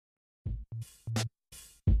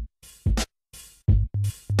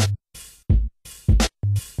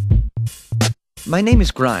My name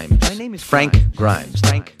is Grimes. Frank Grimes.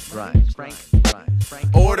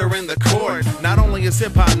 Order in the court. Not only is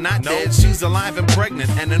hip-hop not dead, she's alive and pregnant.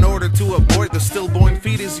 And in order to abort the stillborn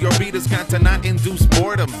fetus, your beat has got to not induce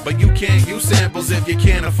boredom. But you can't use samples if you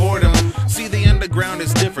can't afford them. See, the underground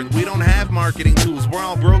is different. We don't have marketing tools. We're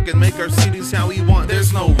all broke and make our CDs how we want.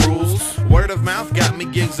 There's no rules. Word of mouth got me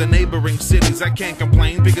gigs in neighboring cities. I can't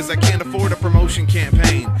complain because I can't afford a promotion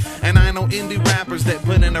campaign. And I know indie rappers that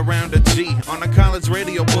put in around a G on a college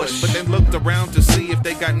radio push, but then looked around to see if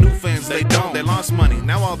they got new fans. They don't. They lost money.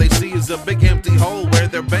 Now all they see is a big empty hole where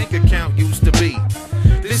their bank account used to be.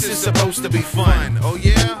 This is supposed to be fun. Oh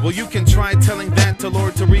yeah? Well, you can try telling that to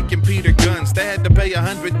Lord Tariq and Peter Guns. They had to pay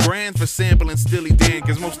 100 grand for sampling Stilly Dan,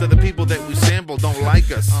 cause most of the people that we sample don't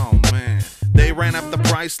like us. Oh man. They ran up the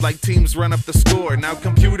price like teams run up the score. Now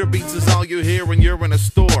computer beats is all you hear when you're in a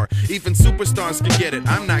store. Even superstars can get it,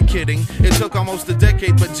 I'm not kidding. It took almost a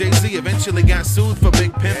decade, but Jay-Z eventually got sued for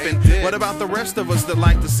big pimping. What about the rest of us that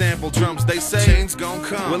like to sample drums? They say change gon'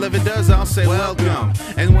 come. Well, if it does, I'll say welcome.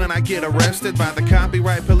 And when I get arrested by the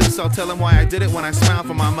copyright police, I'll tell them why I did it when I smile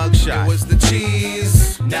for my mugshot. It was the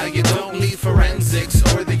cheese. Now you don't need forensics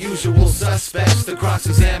or the usual suspects to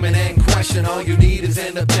cross-examine and question. All you need is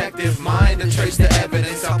an objective mind to trace the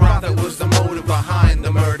evidence. Our prophet was the motive behind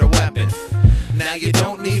the murder weapon. Now you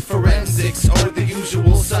don't need forensics or the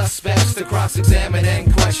usual suspects to cross-examine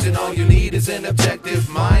and question. All you need is an objective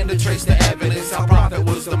mind to trace the evidence. Our prophet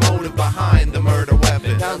was the motive behind the murder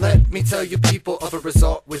weapon. Now let me tell you, people, of a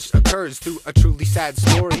result which occurs through a truly sad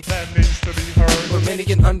story that needs to be heard. Where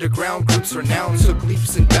many an underground group's renowned took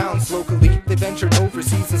leaps and bounds. Locally, they ventured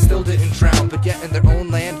overseas and still didn't drown. But yet in their own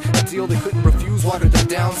land, a deal they couldn't refuse watered them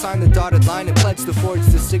down. Signed the dotted line and pledged to forge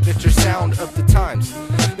the signature sound of the times.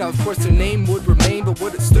 Now of course their name would remain, but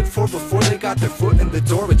what it stood for before they got their foot in the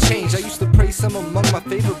door would change. I used to praise some among my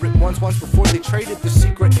favorite ones once before they traded the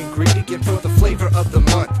secret ingredient for the flavor of the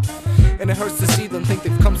month. And it hurts to see them think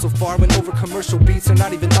they've come so far when over commercial beats are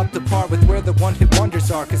not even up to par with where the one-hit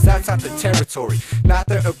wonders are. Cause that's not their territory, not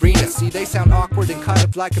their arena. See, they sound awkward and kind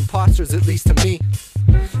of like imposters, at least to me.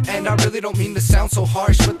 And I really don't mean to sound so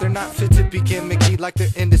harsh, but they're not fit to be gimmicky like their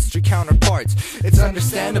industry counterparts. It's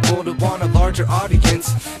understandable to want a larger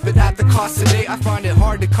audience, but at the cost today I find it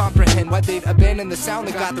hard to comprehend why they'd abandon the sound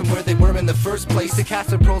that got them where they were in the first place. To cast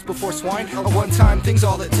their pearls before swine, a one-time thing's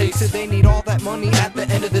all it takes. And they need all that money at the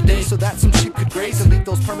end of the day so that some sheep could graze and leave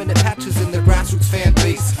those permanent patches in their grassroots fan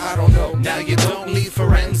base. I don't know. Now you don't need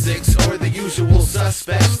forensics or the usual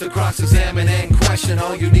suspects to cross-examine and question.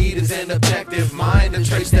 All you need is an objective mind to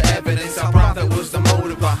trace the evidence. Our prophet was the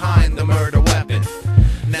motive behind the murder weapon.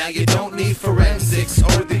 Now you don't need forensics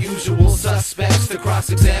or the usual suspects to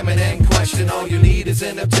cross-examine and question. All you need is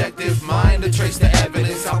an objective mind to trace the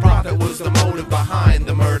evidence. Our prophet was the motive behind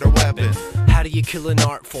the murder weapon. How do you kill an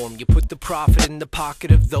art form? You put the profit in the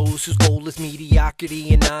pocket of those whose goal is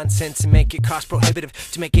mediocrity and nonsense, and make it cost prohibitive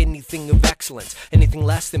to make anything of excellence. Anything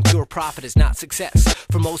less than pure profit is not success.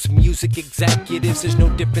 For most music executives, there's no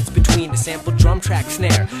difference between a sample drum track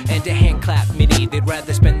snare and a hand clap MIDI. They'd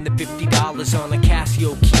rather spend the $50 on a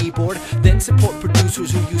Casio keyboard than support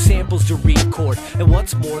producers who use samples to record. And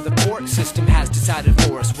what's more, the port system has decided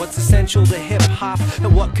for us what's essential to hip-hop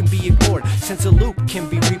and what can be ignored. Since a loop can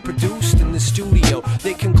be reproduced in the studio,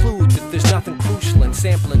 they conclude that there's nothing crucial in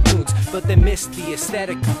sampling tunes, but they miss the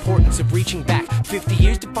aesthetic importance of reaching back 50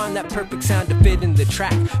 years to find that perfect sound to fit in the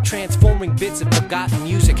track. Transforming bits of forgotten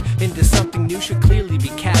music into something new should clearly be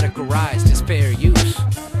categorized as fair use.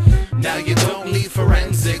 Now you don't need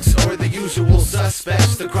forensics or the usual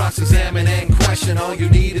suspects to cross-examine and question. All you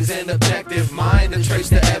need is an objective mind to trace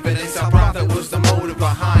the evidence. Our prophet was the motive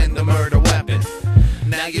behind the murder weapon.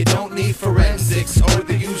 Now you don't need forensics or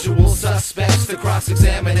the usual suspects to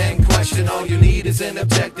cross-examine and question. All you need is an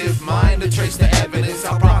objective mind to trace the evidence.